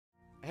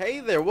Hey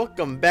there,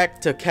 welcome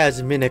back to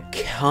CASMINICUS.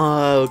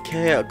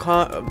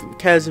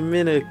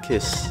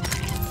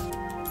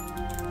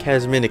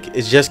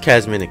 It's just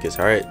CASMINICUS,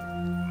 alright?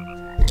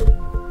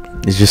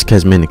 It's just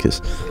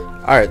CASMINICUS.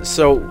 Alright,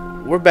 so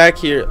we're back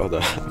here. Oh,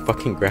 I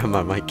fucking grabbed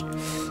my mic.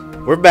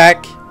 We're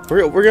back.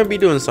 We're gonna be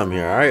doing something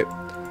here, alright?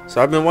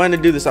 So I've been wanting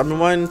to do this. I've been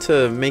wanting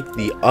to make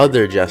the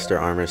other Jester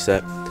armor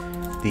set,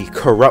 the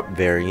corrupt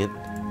variant.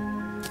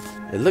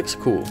 It looks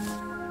cool.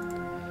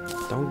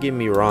 Don't get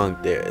me wrong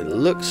there. It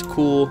looks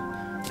cool,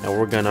 and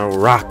we're gonna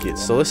rock it.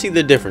 So let's see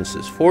the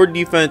differences. 4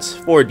 defense,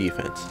 4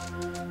 defense.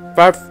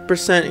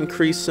 5%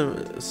 increase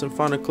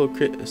symphonic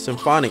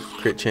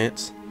crit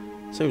chance.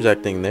 Same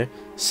exact thing there.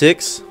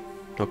 6.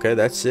 Okay,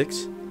 that's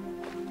 6.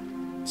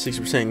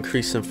 6%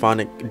 increase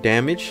symphonic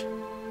damage.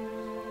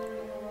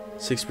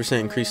 6%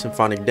 increase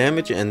symphonic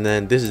damage, and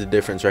then this is the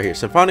difference right here.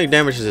 Symphonic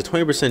damage is a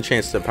 20%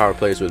 chance to power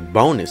players with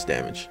bonus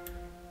damage.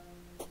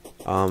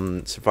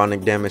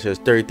 Symphonic damage has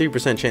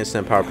 33% chance to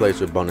empower players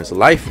with bonus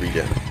life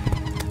regen.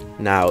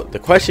 Now the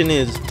question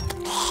is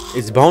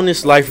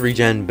bonus life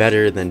regen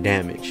better than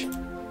damage?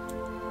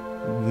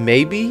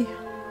 Maybe,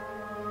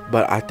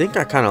 but I think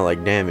I kind of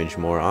like damage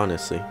more,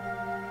 honestly.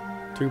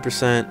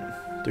 3%,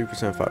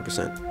 3%,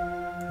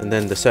 5%, and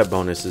then the set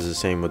bonus is the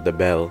same with the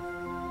bell.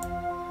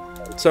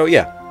 So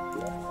yeah,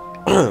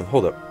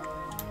 hold up.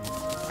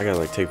 I gotta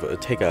like take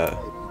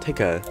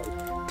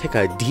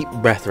a deep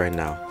breath right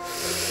now.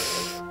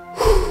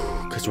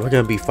 Because we're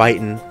going to be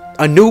fighting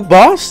a new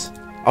boss?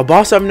 A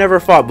boss I've never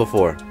fought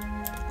before.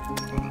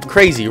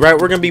 Crazy, right?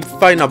 We're going to be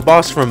fighting a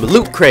boss from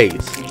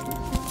CRAZE.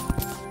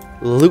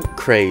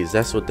 CRAZE,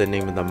 that's what the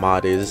name of the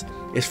mod is.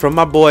 It's from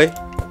my boy,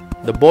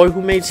 the boy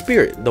who made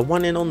Spirit. The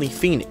one and only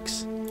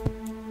Phoenix.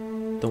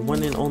 The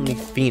one and only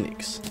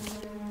Phoenix.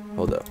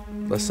 Hold up.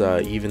 Let's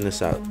even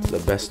this out to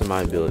the best of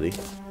my ability.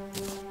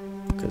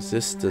 Because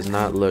this does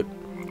not look...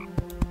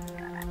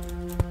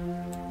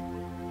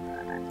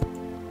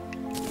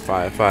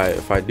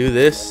 If I do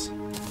this,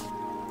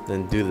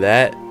 then do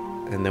that,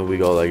 and then we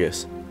go like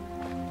this.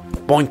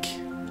 Boink.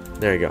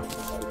 There you go.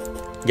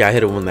 Yeah, I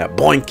hit it with that.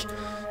 Boink.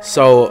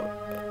 So,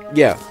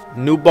 yeah,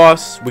 new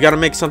boss. We gotta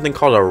make something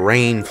called a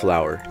rain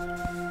flower.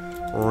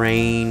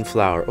 Rain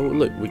flower. Oh,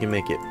 look, we can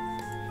make it.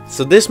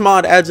 So this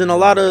mod adds in a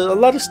lot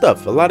of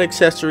stuff, a lot of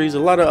accessories, a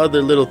lot of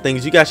other little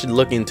things. You guys should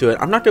look into it.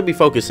 I'm not gonna be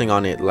focusing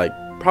on it like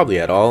probably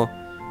at all.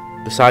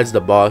 Besides the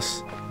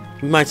boss,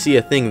 you might see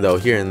a thing though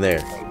here and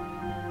there.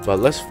 But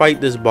let's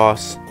fight this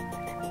boss.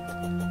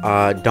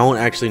 Don't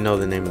actually know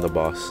the name of the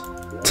boss.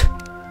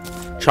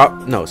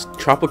 It's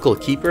Tropical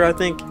Keeper, I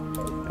think.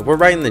 We're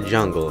right in the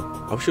jungle.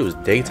 I wish it was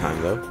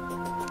daytime though.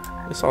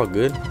 It's all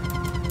good. Hit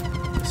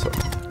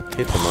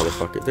the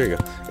motherfucker. There you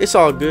go. It's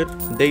all good,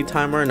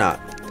 daytime or not.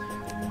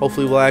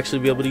 Hopefully we'll actually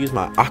be able to use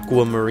my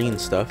aquamarine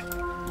stuff.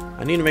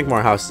 I need to make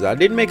more houses. I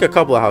did make a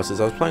couple of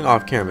houses. I was playing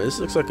off camera. This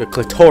looks like a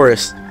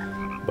clitoris.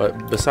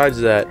 But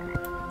besides that,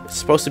 it's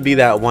supposed to be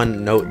that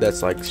one note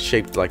that's like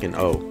shaped like an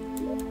O.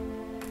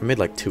 I made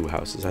like 2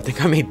 houses. I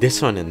think I made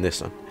this one and this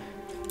one.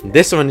 And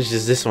this one is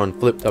just this one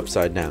flipped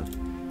upside down.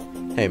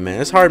 Hey man,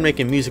 it's hard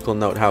making musical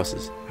note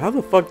houses. How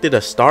the fuck did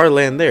a star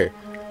land there?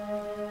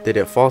 Did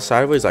it fall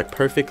sideways like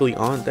perfectly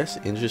on? That's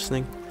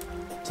interesting,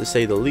 to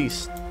say the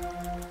least.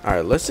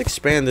 Alright, let's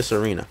expand this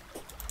arena.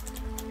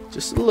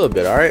 Just a little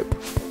bit, alright?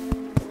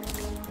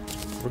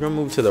 We're gonna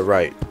move to the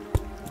right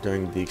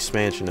during the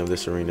expansion of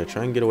this arena.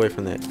 Try and get away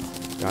from that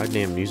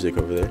goddamn music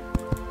over there.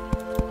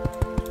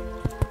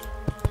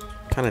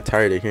 Kind of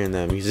tired of hearing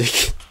that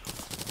music.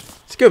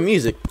 It's good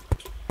music.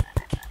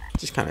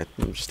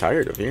 I'm just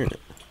tired of hearing it.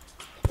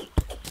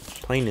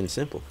 Plain and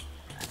simple.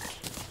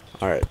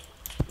 Alright,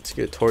 let's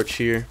get a torch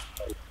here.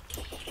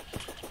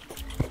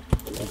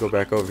 We'll go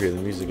back over here.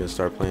 The music gonna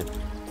start playing.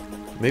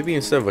 Maybe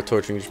instead of a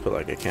torch, we can just put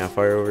like a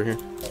campfire over here.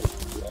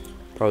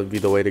 Probably be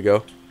the way to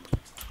go.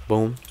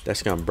 Boom.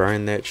 That's gonna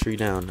burn that tree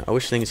down. I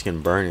wish things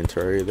can burn in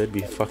Terraria. That'd be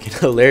fucking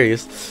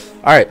hilarious.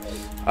 Alright.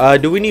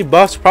 Do we need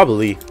boss?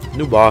 Probably.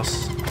 New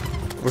boss.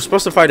 We're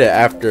supposed to fight it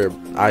after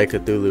Eye of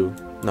Cthulhu.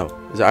 No.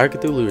 Is it Eye of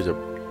Cthulhu or is it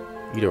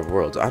Eater of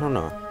Worlds? I don't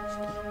know.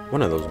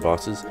 One of those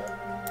bosses. Is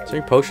there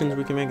any potions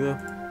we can make though?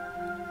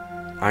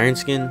 Iron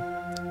skin?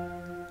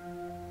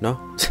 No?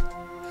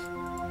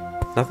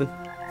 Nothing?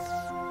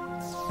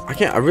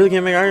 I really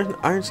can't make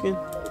iron skin?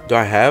 Do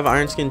I have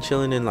iron skin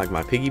chilling in like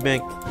my piggy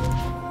bank?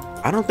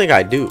 I don't think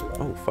I do.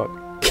 Oh fuck.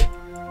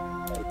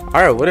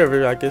 Alright,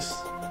 whatever. I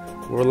guess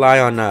we'll rely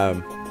on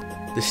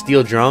the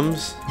steel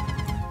drums,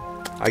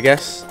 I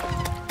guess.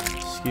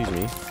 Excuse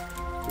me.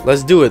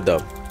 Let's do it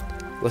though.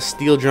 Let's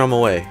steel drum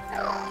away.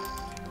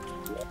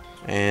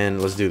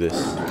 And let's do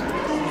this.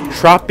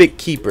 Tropic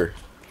Keeper.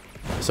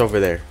 It's over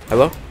there.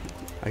 Hello?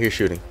 I hear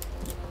shooting.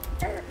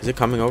 Is it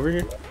coming over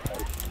here?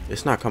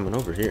 It's not coming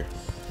over here.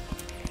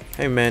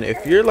 Hey man,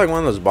 if you're like one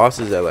of those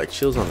bosses that like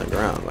chills on the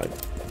ground, like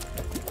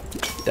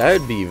that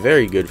would be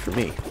very good for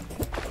me.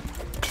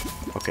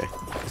 Okay,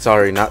 it's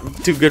already not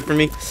too good for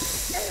me.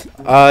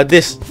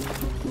 This,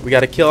 we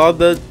gotta kill all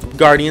the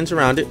guardians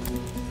around it.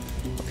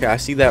 Okay, I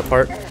see that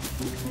part.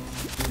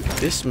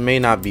 This may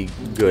not be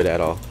good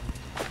at all.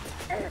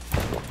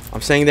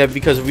 I'm saying that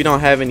because we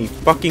don't have any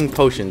fucking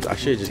potions. I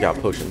should have just got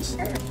potions.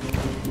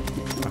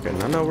 Okay,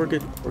 no, we're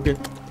good. We're good.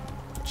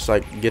 Just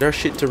like get our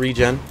shit to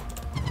regen,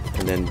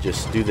 and then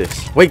just do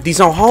this. Wait, these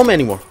aren't home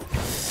anymore.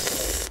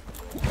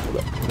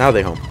 Now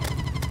they home.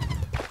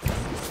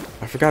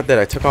 I forgot that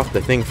I took off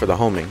the thing for the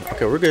homing.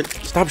 Okay, we're good.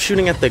 Stop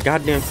shooting at the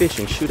goddamn fish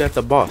and shoot at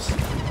the boss.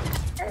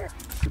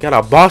 We got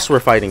a boss we're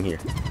fighting here.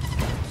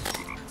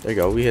 There you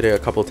go. We hit it a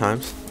couple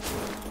times.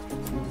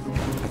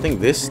 I think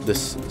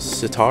this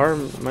sitar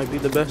might be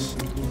the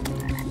best.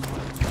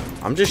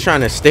 I'm just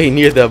trying to stay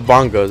near the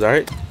bongos,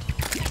 alright?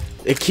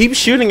 It keeps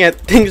shooting at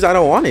things I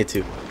don't want it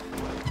to.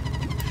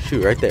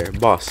 Shoot, right there.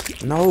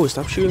 Boss. No,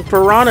 stop shooting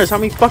piranhas. How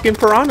many fucking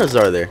piranhas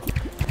are there?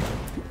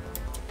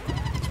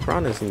 These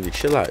piranhas need to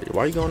chill out.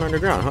 Why are you going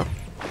underground, huh?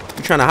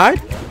 You trying to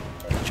hide?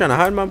 You trying to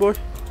hide, my boy?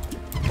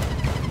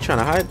 You trying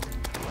to hide?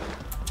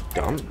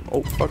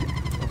 Oh, fuck.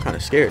 I'm kind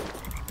of scared.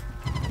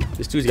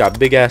 This dude's got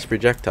big ass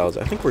projectiles.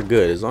 I think we're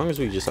good as long as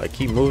we just like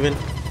keep moving.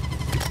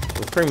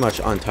 We're pretty much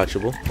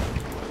untouchable.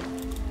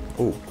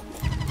 Oh,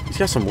 he's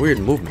got some weird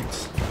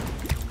movements.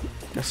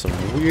 Got some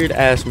weird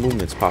ass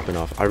movements popping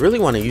off. I really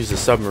want to use the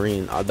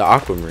submarine, the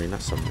aquamarine,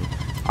 not submarine,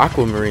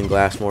 aquamarine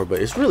glass more,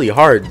 but it's really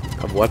hard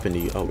of weapon to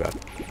use. Oh god,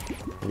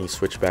 I need to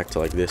switch back to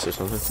like this or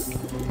something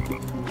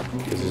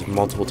because there's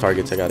multiple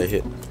targets I gotta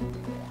hit.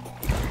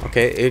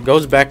 Okay, it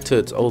goes back to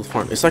its old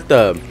form. It's like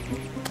the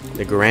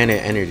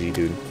granite energy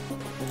dude.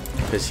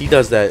 Because he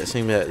does that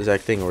same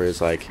exact thing where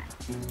it's like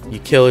you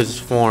kill his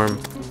form,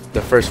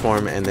 the first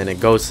form, and then it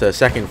goes to the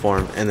second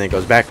form, and then it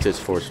goes back to its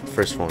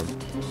first form. You know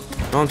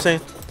what I'm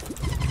saying?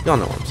 Y'all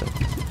know what I'm saying.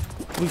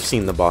 We've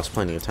seen the boss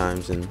plenty of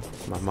times in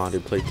my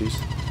modded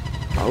playthroughs.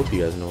 I hope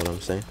you guys know what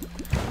I'm saying.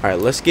 Alright,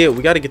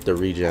 we gotta get the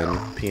regen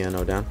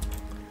piano down.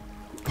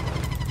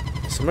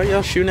 Somebody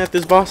else shooting at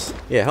this boss?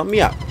 Yeah, help me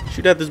out.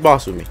 Shoot at this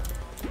boss with me.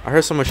 I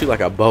heard someone shoot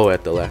like a bow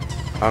at the left.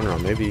 I don't know,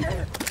 maybe...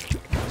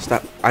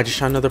 Stop. I just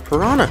shot another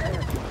piranha.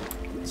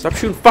 Stop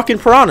shooting fucking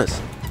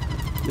piranhas.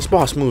 This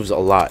boss moves a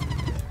lot.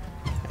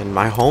 And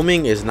my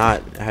homing is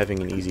not having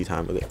an easy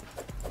time with it.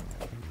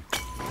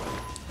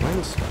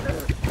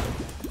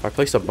 If I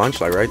place a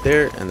bunch like right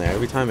there, and then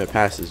every time it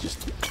passes,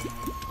 just...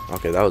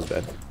 Okay, that was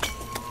bad.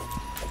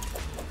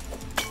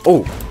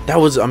 Oh, that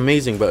was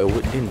amazing, but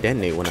it didn't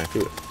detonate when I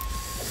threw it.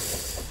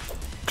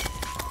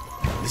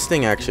 This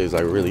thing actually is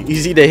like really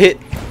easy to hit.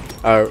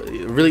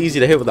 Really easy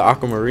to hit with the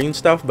aquamarine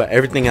stuff, but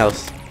everything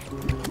else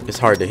is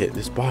hard to hit.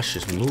 This boss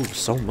just moves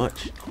so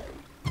much.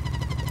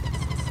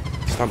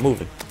 Stop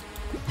moving.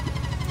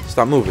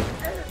 Stop moving.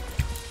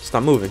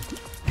 Stop moving.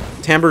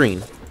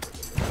 Tambourine.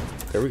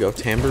 There we go.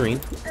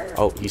 Tambourine.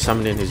 Oh, he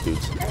summoned in his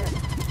dudes.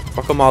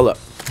 Fuck them all up.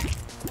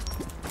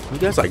 Can you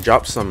guys like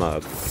drop some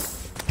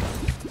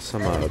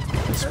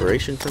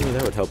inspiration for me?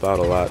 That would help out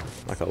a lot.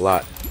 Like a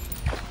lot.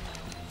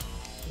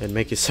 And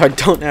make it so I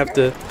don't have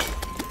to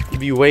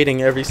be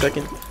waiting every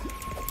second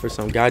for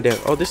some goddamn...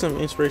 Oh, there's some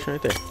inspiration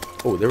right there.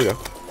 Oh, there we go.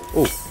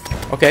 Oh,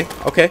 okay,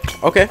 okay,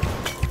 okay.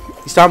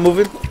 You stop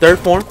moving. Third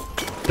form.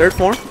 Third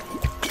form.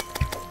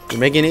 You're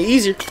making it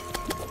easier.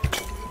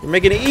 You're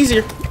making it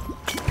easier.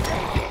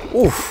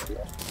 Oof.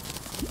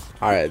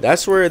 Alright,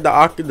 that's where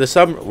the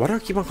sub... Why do I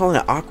keep on calling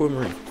it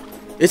aquamarine?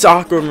 It's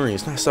aquamarine.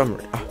 It's not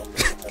submarine.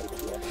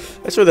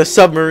 That's where the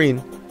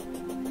submarine...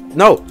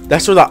 No,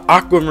 that's where the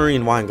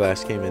aquamarine wine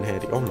glass came in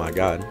handy. Oh my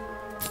god.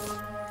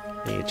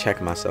 I need to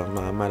check myself.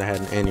 I might have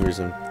had an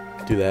aneurysm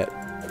do that.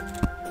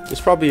 There's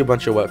probably a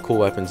bunch of cool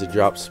weapons it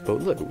drops, but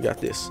look, we got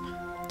this.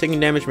 Taking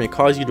damage may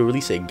cause you to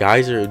release a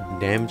geyser of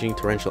damaging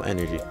torrential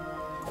energy.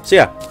 So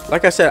yeah,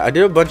 like I said, I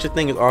did a bunch of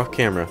things off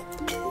camera,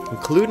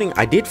 including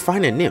I did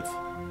find a nymph,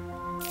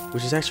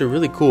 which is actually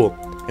really cool.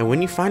 And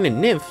when you find a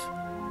nymph,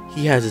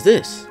 he has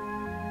this.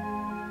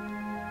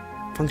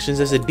 Functions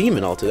as a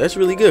demon altar. That's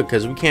really good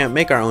because we can't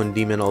make our own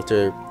demon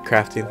altar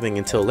crafting thing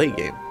until late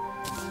game.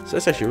 So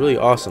that's actually really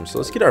awesome. So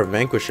let's get our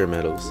Vanquisher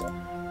medals.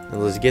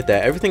 And let's get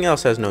that. Everything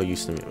else has no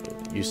use to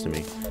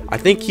me. I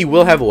think he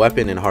will have a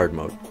weapon in hard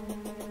mode.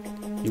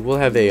 He will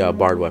have a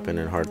bard weapon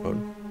in hard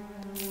mode.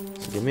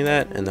 So give me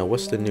that. And then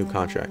what's the new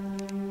contract?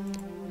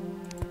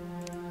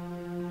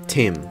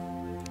 Tim.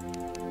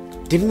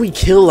 Didn't we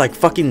kill like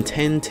fucking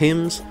 10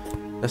 Tims?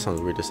 That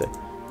sounds weird to say.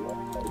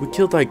 We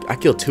killed like... I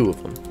killed 2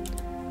 of them.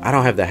 I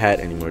don't have the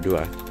hat anymore, do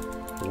I?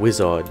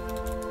 Wizard.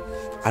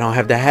 I don't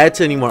have the hats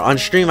anymore. On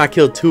stream, I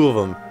killed 2 of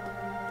them.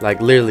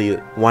 Like, literally,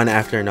 one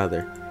after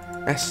another.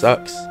 That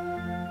sucks.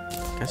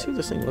 Can I see what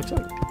this thing looks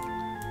like?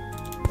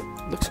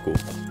 Looks cool.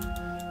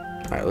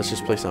 Alright, let's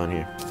just place it on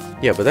here.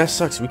 Yeah, but that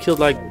sucks. We killed,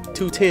 like,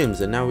 2 Tims,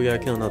 and now we gotta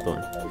kill another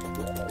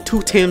one.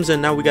 2 Tims, and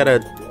now we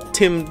gotta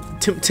Tim.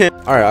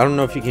 Alright, I don't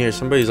know if you can hear.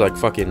 Somebody's, like,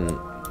 fucking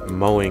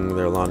mowing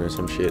their lawn or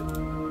some shit.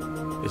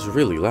 It's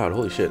really loud.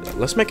 Holy shit.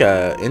 Let's make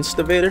a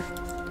instavator.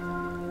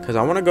 Because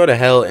I want to go to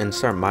hell and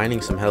start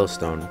mining some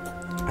hellstone.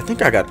 I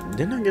think I got...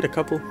 Didn't I get a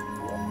couple?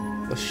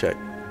 Let's check.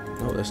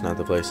 No, that's not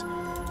the place.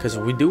 Because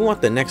we do want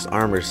the next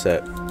armor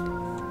set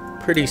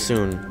pretty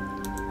soon.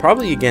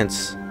 Probably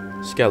against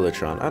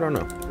Skeletron. I don't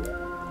know.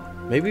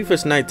 Maybe if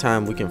it's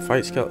nighttime, we can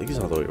fight skeletons. He's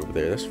all the way over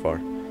there. That's far.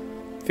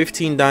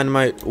 15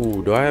 dynamite.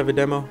 Ooh, do I have a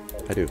demo?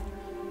 I do.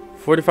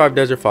 45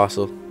 desert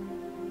fossil.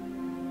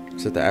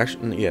 Is that the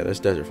action? Yeah, that's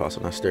desert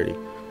fossil, not sturdy.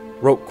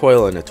 Rope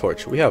coil and a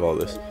torch. We have all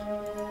this.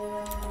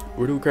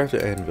 Where do we craft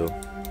the anvil?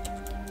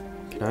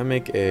 Can I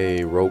make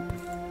a rope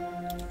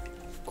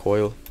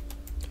coil?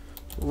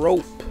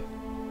 Rope.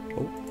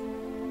 Oh.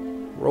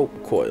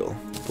 Rope coil.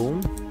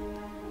 Boom.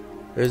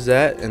 There's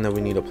that, and then we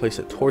need to place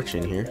a torch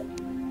in here.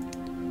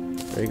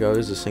 There you go.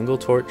 There's a single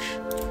torch.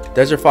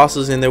 Desert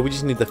fossils in there. We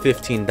just need the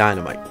 15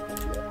 dynamite.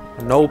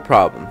 No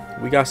problem.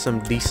 We got some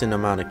decent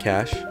amount of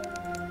cash.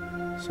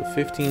 So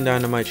 15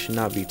 dynamite should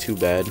not be too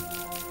bad.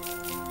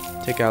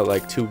 Take out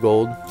like 2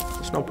 gold.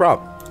 That's no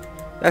problem.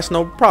 That's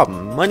no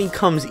problem. Money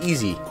comes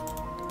easy.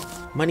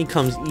 Money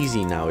comes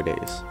easy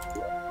nowadays.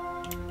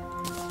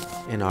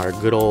 In our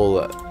good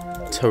old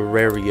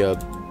Terraria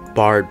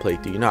bard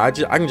playthrough. You know, I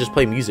can just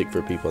play music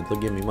for people and they'll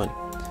give me money.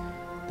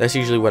 That's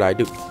usually what I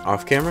do.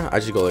 Off camera, I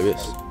just go like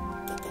this.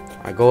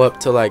 I go up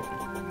to like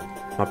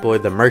my boy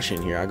the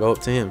merchant here. I go up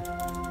to him.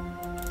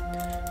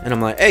 And I'm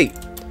like, hey,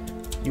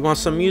 you want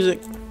some music?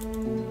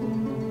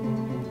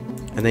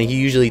 And then he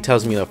usually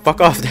tells me to fuck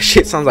off. That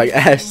shit sounds like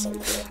ass.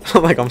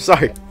 I'm like, I'm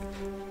sorry.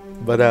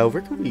 But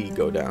where can we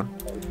go down?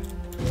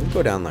 We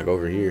go down like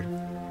over here.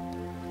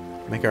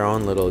 Make our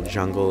own little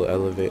jungle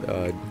elevate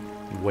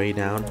way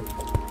down.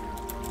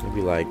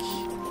 Maybe like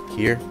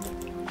here.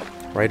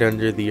 Right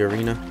under the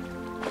arena.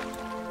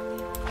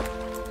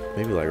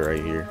 Maybe like right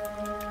here.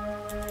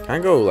 Can I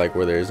go like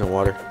where there isn't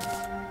water?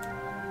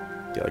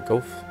 Yeah, like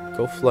go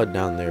flood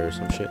down there or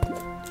some shit.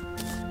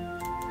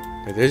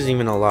 Like, there's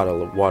even a lot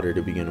of water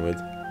to begin with.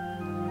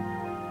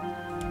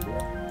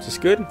 Is this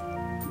good?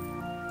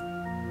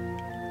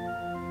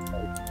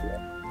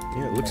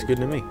 Yeah, it looks good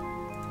to me.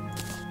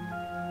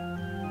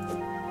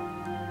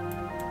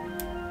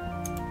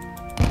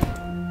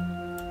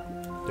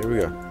 There we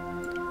go.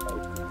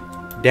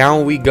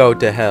 Down we go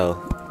to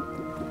hell.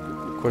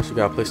 Of course, we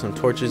gotta place some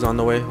torches on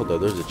the way. Hold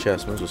up, there's a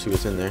chest. Might as well see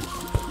what's in there.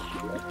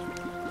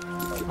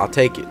 I'll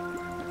take it.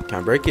 Can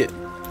I break it?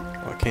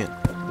 Oh, I can't.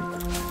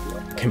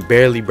 Can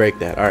barely break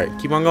that. Alright,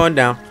 keep on going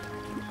down.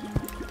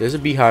 There's a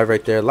beehive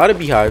right there. A lot of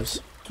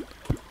beehives.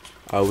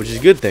 Which is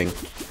a good thing.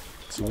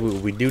 So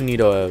we do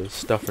need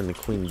stuff from the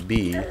queen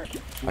bee.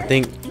 I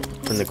think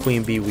from the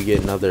queen bee we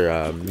get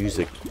another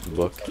music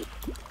book.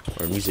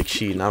 Or music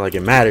sheet. Not like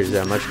it matters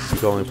that much because you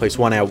can only place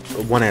one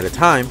at a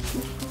time.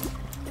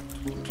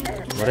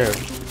 Whatever.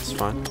 It's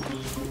fine.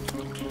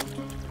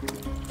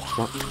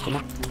 Come on. Come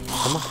on.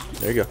 Come on.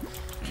 There you go.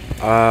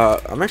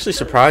 I'm actually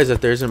surprised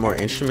that there isn't more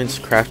instruments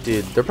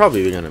crafted. They're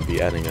probably going to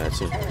be adding that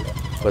soon.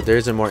 But there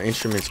isn't more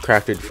instruments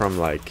crafted from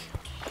like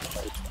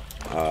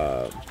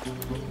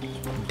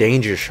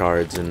danger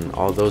shards and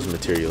all those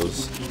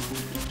materials.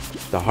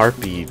 The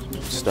harpy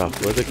stuff.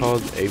 What are they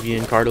called?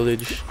 Avian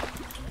cartilage.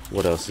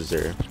 What else is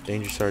there?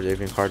 Danger shards,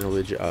 avian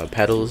cartilage,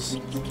 petals.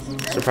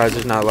 Surprised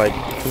there's not like...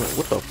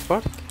 What the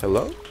fuck?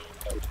 Hello?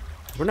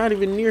 We're not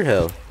even near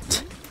hell.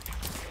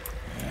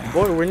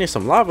 Boy, we're near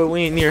some lava.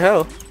 We ain't near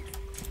hell.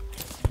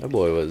 That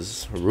boy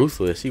was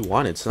ruthless. He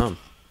wanted some.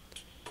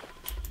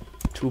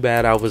 Too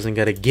bad I wasn't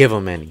gonna give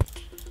him any.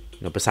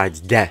 You know,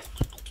 besides death.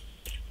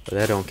 But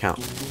that don't count.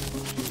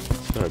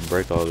 Just gotta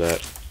break all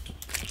that.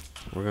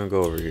 We're gonna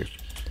go over here.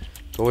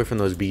 Go away from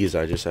those bees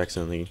I just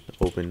accidentally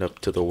opened up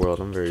to the world.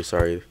 I'm very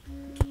sorry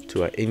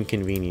to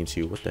inconvenience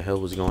you. What the hell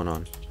was going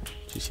on?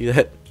 Did you see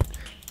that?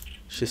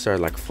 Shit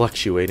started like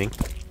fluctuating.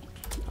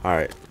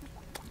 Alright.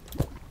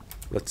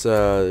 Let's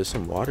there's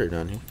some water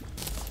down here.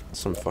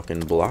 Some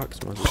fucking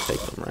blocks. Might as well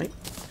take them, right?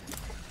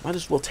 Might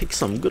as well take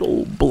some good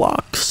old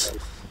blocks.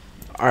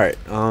 Alright,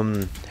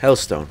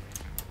 hellstone.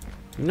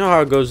 You know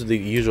how it goes with the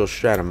usual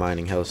strat of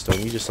mining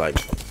hellstone. You just like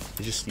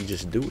you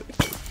just do it.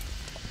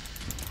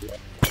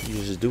 You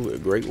just do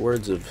it. Great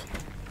words of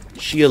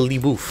Shia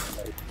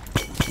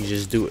LaBeouf. You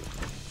just do it.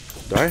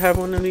 Do I have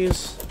one of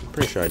these? I'm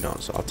pretty sure I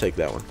don't, so I'll take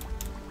that one.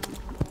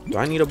 Do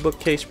I need a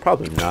bookcase?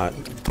 Probably not.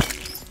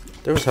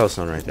 There was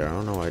hellstone right there. I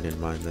don't know why I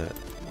didn't mind that.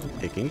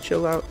 Hey, can you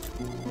chill out?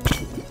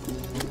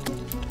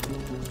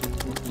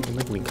 Don't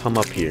make me come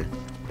up here.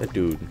 That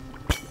dude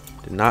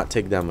did not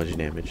take that much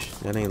damage.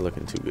 That ain't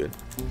looking too good.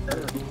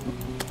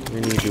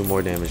 We need to do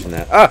more damage than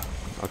that. Ah!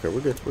 Okay,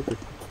 we're good. We're good.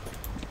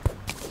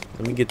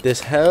 Let me get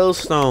this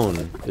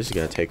hellstone. This is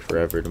gonna take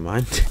forever to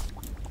mine.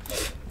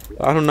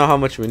 I don't know how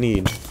much we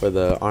need for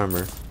the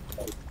armor.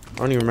 I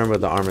don't even remember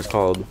what the armor's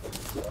called.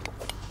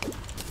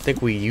 I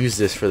think we use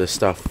this for the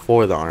stuff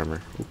for the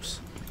armor. Oops.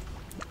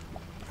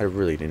 I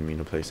really didn't mean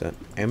to place that.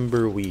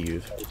 Ember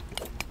weave.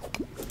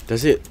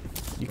 Does it...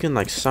 You can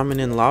like summon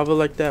in lava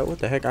like that? What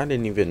the heck? I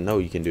didn't even know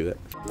you can do that.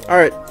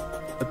 Alright.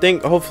 I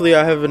think hopefully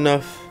I have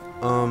enough.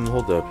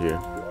 Hold up here.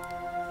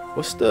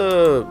 What's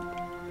the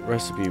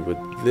recipe with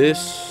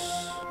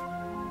this?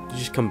 You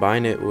just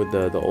combine it with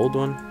the old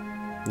one?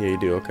 Yeah, you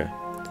do. Okay.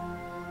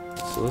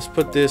 So let's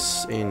put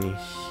this in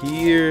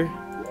here.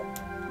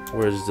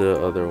 Where's the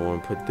other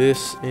one? Put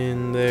this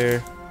in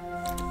there.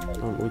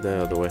 Oh, move that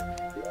other way.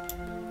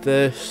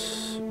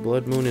 This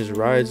Blood moon is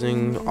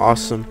rising.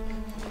 Awesome.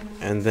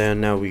 And then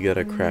now we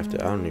gotta craft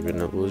it. I don't even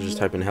know. We'll just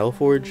type in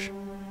Hellforge.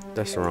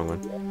 That's the wrong one.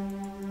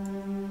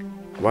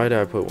 Why did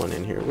I put one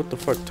in here? What the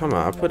fuck? Come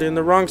on, I put it in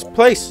the wrong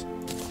place.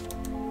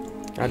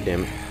 God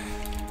damn it.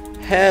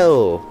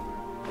 Hell.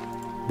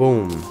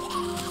 Boom.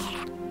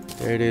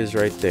 There it is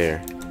right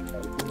there.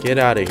 Get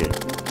out of here.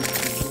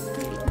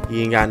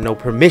 You ain't got no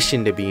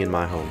permission to be in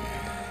my home.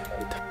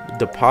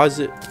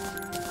 Deposit.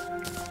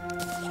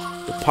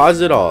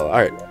 Deposit all.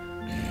 Alright.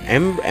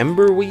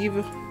 Ember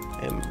weave.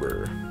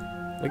 Ember.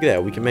 Look at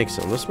that. We can make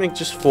some. Let's make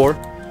just 4.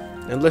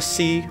 And let's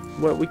see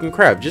what we can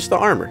craft. Just the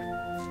armor.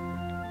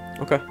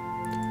 Okay.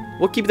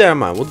 We'll keep that in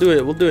mind. We'll do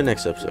it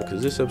next episode.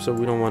 Because this episode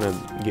we don't want to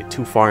get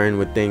too far in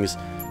with things.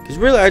 Because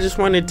really I just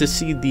wanted to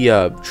see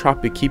the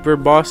Tropic Keeper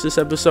boss this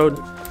episode.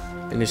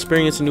 And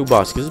experience a new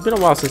boss. Because it's been a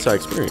while since I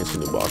experienced a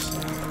new boss.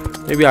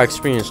 Maybe I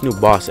experienced new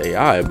boss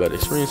AI. But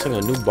experiencing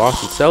a new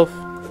boss itself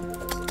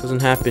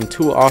doesn't happen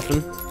too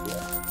often.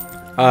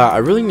 I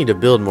really need to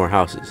build more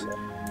houses.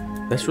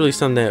 That's really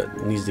something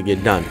that needs to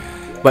get done.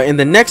 But in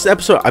the next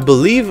episode, I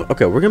believe...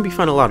 Okay, we're going to be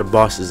fighting a lot of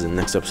bosses in the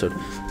next episode.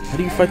 How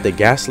do you fight the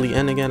ghastly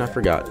end again? I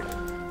forgot.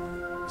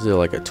 Is it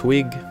like a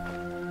twig?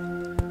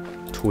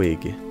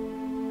 Twig.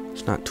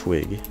 It's not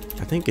twig.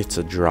 I think it's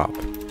a drop.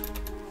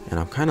 And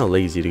I'm kind of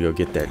lazy to go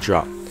get that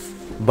drop.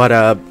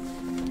 But,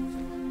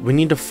 we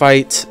need to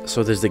fight...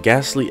 So there's the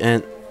ghastly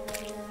ant,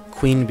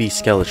 Queen Bee,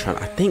 Skeletron.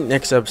 I think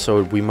next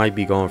episode we might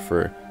be going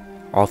for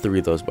all 3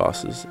 of those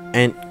bosses.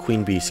 Ant,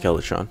 Queen Bee,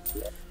 Skeletron.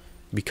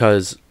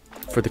 Because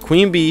for the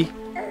Queen Bee...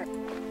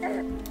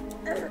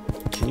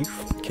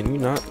 Can you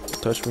not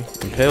touch me?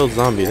 Impaled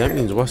zombie. That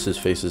means what's his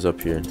face is up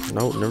here.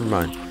 No, never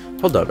mind.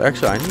 Hold up.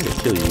 Actually, I need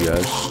to kill you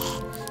guys.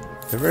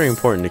 They're very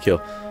important to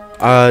kill.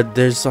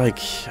 There's like...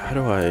 How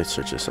do I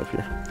search this up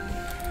here?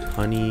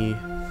 Honey...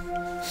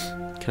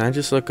 Can I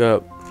just look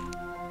up...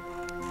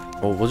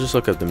 Oh, we'll just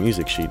look up the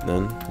music sheet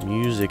then.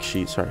 Music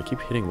sheet. Sorry, I keep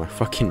hitting my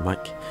fucking mic.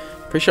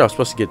 Pretty sure I was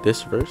supposed to get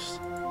this first.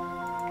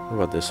 What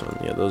about this one?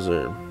 Yeah, those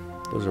are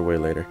way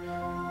later.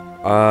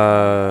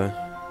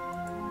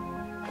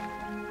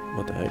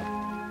 What the heck?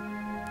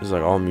 There's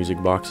like all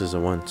music boxes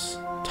at once.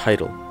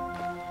 Title.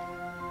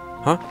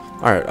 Huh?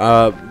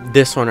 Alright,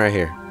 this one right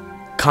here.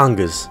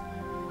 Congas.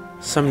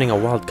 Summoning a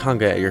wild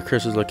conga at your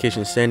cursor's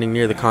location standing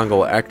near the conga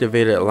will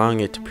activate it,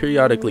 allowing it to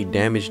periodically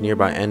damage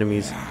nearby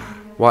enemies.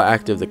 While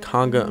active, the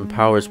conga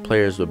empowers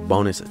players with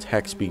bonus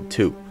attack speed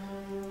 2.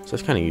 So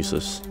that's kind of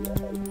useless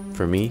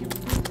for me.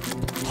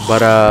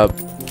 But,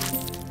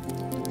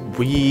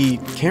 we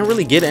can't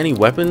really get any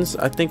weapons,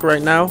 I think,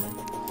 right now.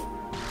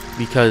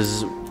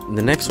 Because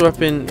the next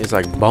weapon is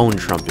like Bone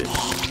Trumpet.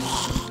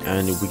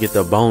 And we get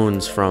the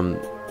bones from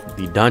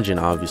the dungeon,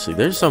 obviously.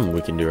 There's something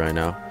we can do right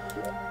now.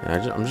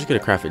 And I'm just going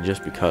to craft it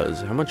just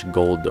because. How much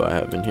gold do I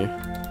have in here?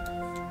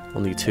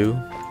 Only 2?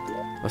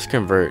 Let's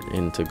convert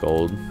into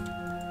gold.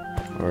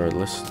 Or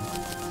let's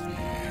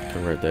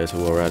convert that to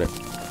while we're at it.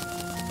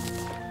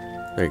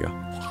 There you go.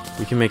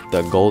 We can make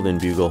the golden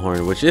bugle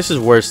horn, which this is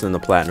worse than the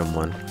platinum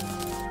one.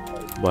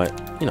 But,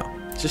 you know,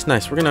 it's just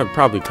nice. We're going to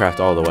probably craft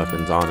all the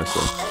weapons,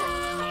 honestly.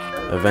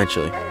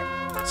 Eventually.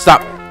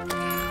 Stop!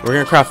 We're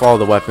going to craft all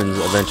the weapons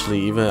eventually.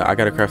 Even I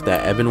got to craft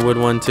that ebonwood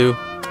one too.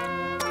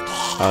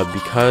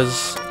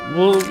 Because,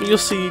 well, you'll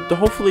see.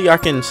 Hopefully I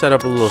can set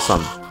up a little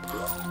something.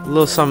 A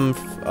little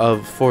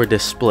something for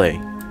display.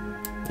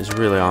 Is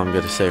really all I'm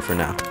going to say for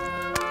now.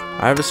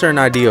 I have a certain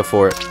idea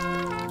for it.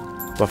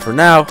 But for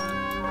now,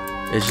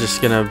 it's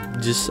just going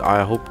to,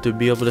 I hope to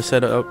be able to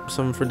set up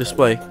something for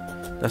display.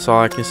 That's all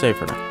I can say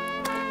for now.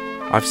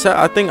 I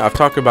think I've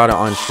talked about it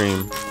on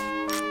stream.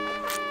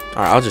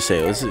 Alright, I'll just say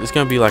it. It's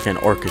gonna be like an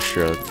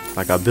orchestra,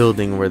 like a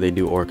building where they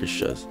do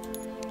orchestras,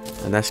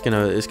 and it's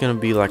gonna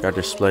be like our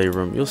display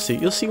room. You'll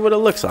see what it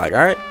looks like.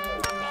 Alright,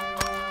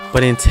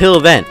 but until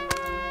then,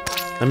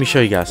 let me show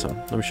you guys something.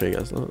 Let me show you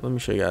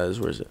guys.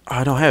 Where is it? Oh,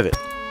 I don't have it.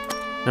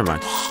 Never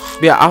mind.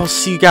 But yeah, I'll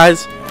see you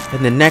guys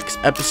in the next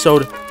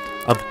episode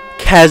of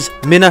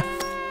CASMINICUS.